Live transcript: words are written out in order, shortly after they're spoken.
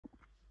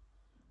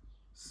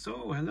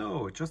So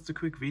hello, just a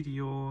quick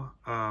video.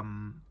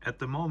 At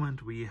the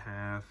moment we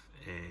have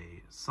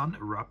a sun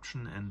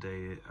eruption and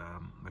a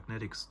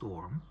magnetic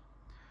storm,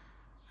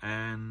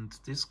 and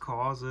this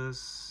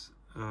causes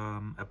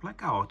a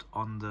blackout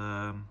on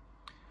the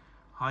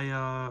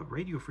higher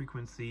radio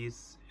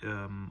frequencies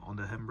on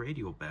the ham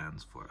radio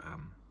bands for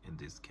in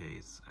this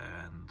case.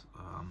 And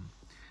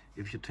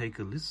if you take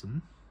a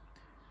listen,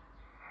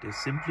 there's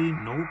simply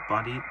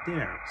nobody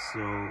there. So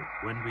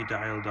when we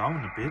dial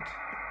down a bit,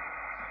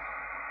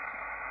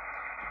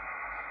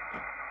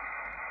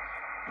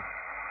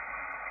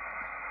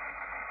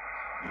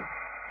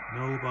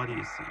 nobody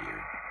is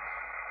here,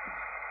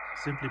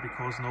 simply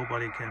because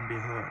nobody can be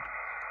heard.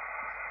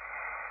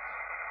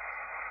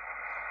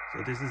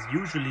 So this is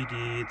usually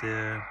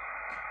the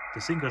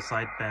single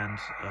sideband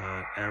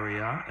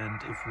area,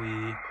 and if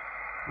we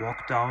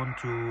walk down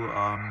to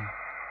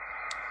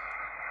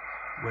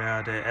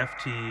where the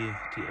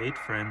FT8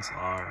 friends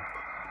are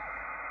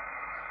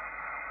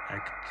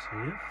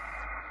active,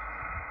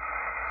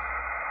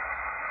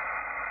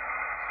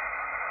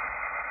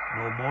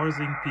 no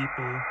Morsing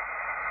people,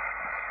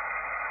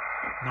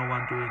 no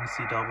one doing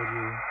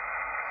CW.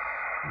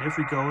 And if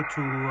we go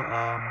to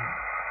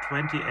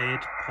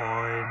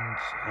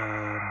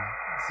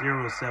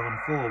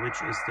 28.074,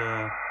 which is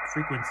the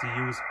frequency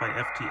used by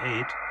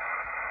FT8,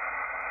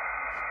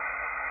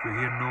 you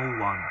hear no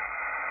one,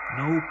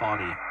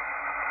 nobody.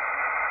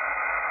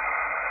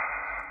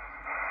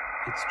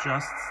 It's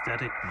just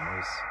static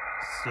noise.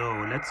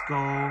 So let's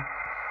go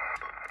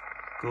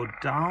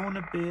down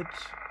a bit.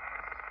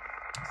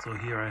 So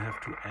here I have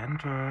to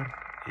enter.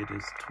 It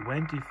is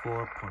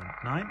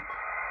 24.9.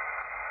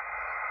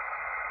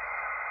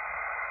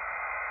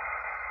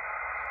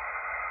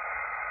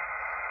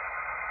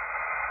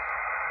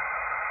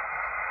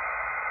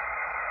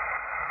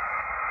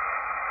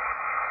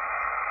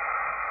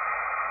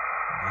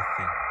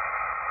 Nothing.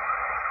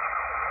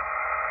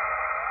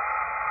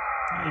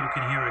 You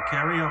can hear a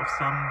carrier of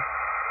something,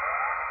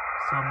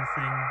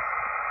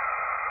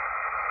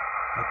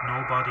 but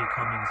nobody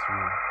coming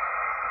through.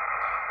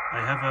 I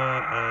have a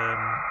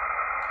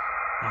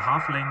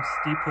half-length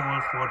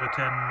dipole for the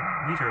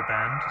 10-meter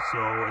band, so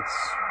it's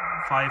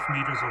 5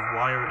 meters of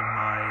wire in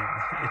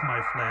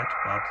my flat,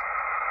 but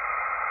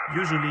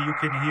usually you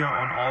can hear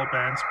on all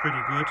bands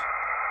pretty good,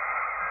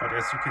 but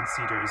as you can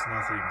see there is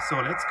nothing. So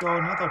let's go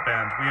another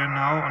band. We are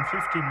now on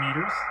 15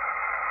 meters.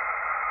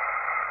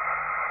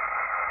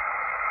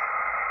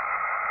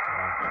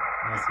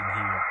 Nothing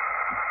here.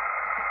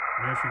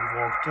 And if we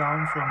walk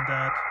down from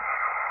that,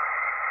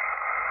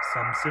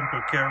 some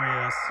simple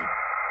carriers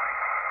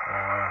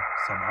or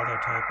some other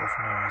type of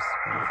noise.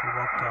 But if you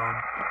walk down,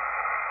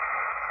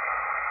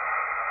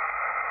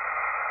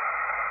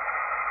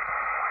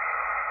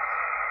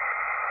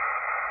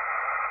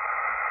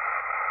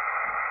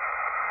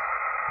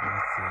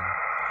 nothing.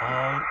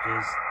 All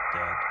is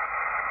dead.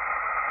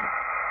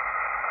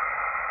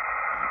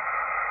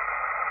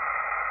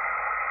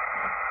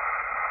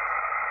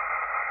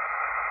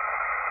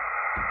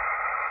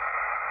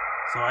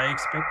 So I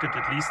expected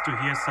at least to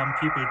hear some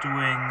people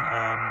doing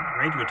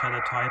radio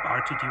teletype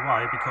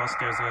RTTY, because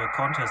there's a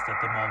contest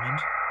at the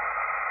moment.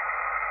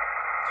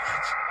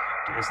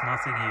 There is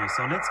nothing here.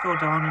 So let's go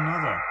down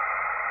another.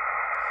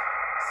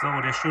 So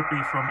there should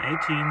be from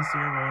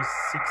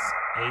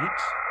 18.068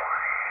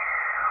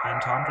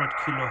 and 100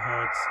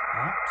 kilohertz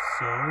up.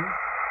 So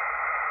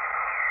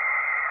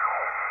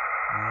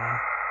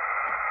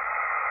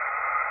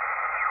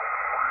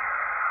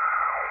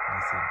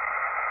nothing.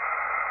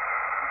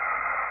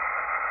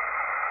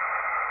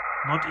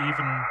 Not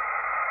even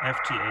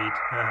FT8.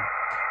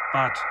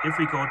 But if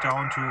we go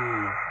down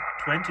to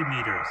 20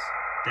 meters,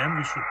 then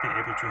we should be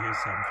able to hear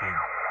something.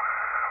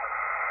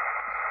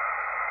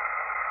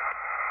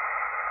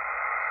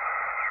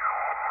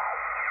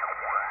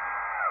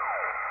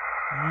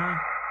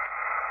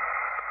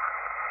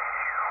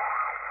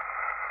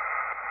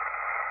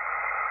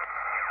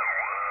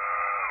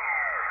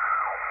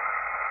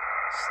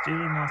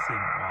 Still nothing.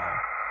 Wow.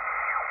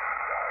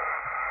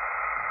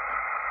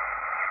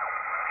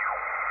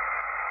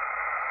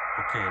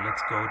 Okay,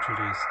 let's go to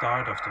the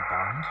start of the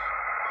band.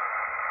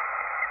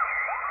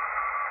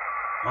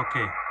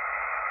 Okay.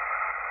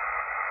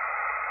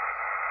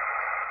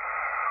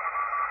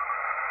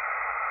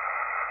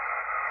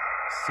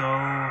 So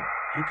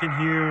you can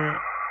hear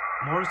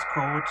Morse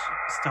code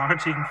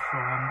starting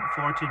from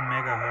 14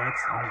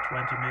 megahertz on the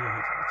 20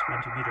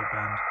 meter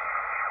band.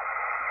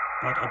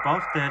 But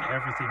above that,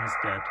 everything is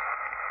dead.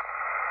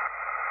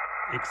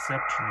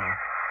 Exceptional.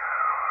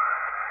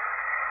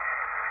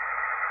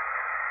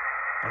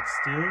 But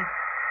still,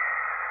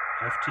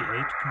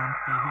 FT8 can't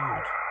be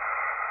heard.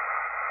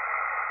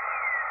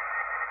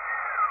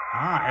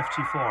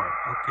 FT4,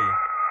 okay.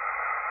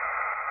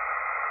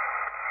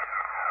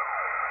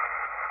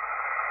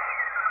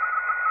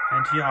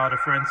 And here are the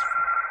friends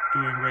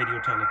doing radio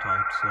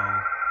teletype,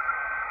 so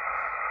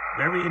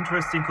very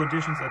interesting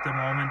conditions at the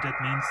moment.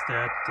 That means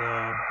that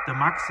the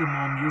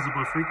maximum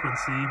usable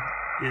frequency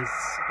is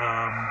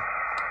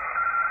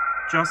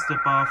just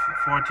above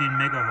 14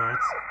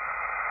 megahertz.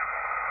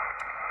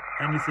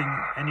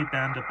 Any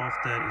band above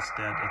that is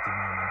dead at the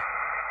moment.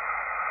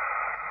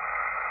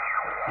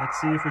 Let's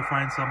see if we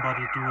find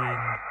somebody doing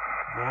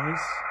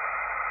voice.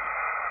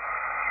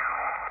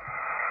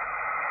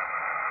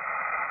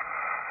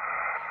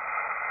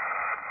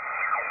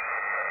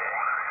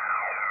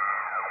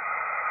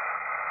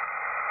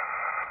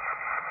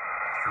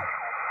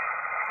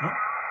 Oh,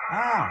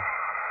 ah!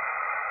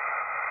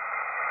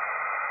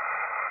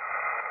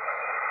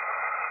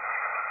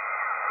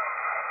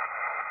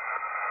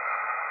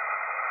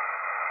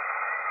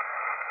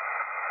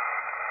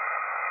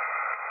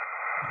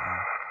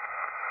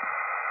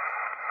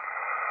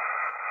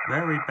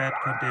 Very bad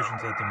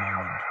conditions at the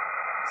moment.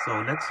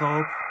 So let's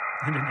hope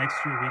in the next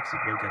few weeks it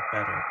will get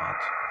better,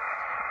 but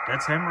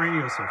that's ham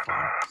radio so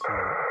far. So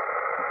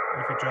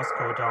if we just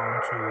go down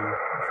to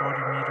 40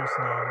 meters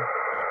now,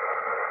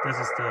 this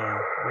is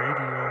the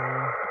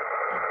radio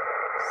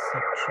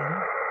section.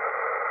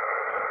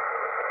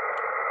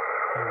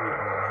 Here we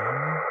are on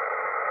ham.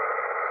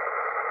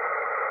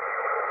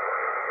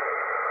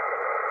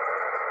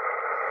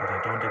 But I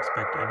don't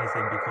expect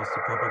anything because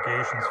the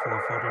propagations for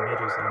 40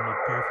 meters are not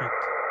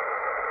perfect.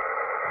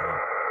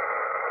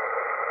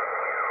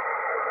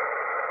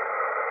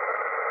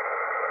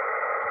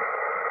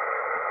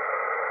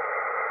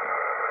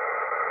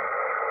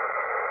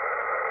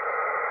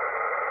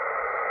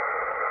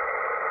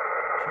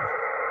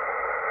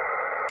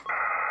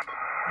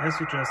 As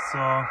you just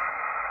saw,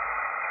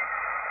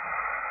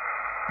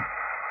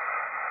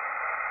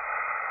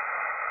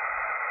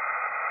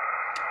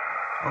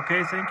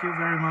 okay, thank you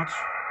very much.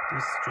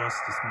 This is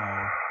just a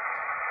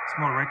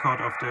small record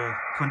of the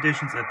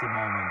conditions at the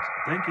moment.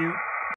 Thank you.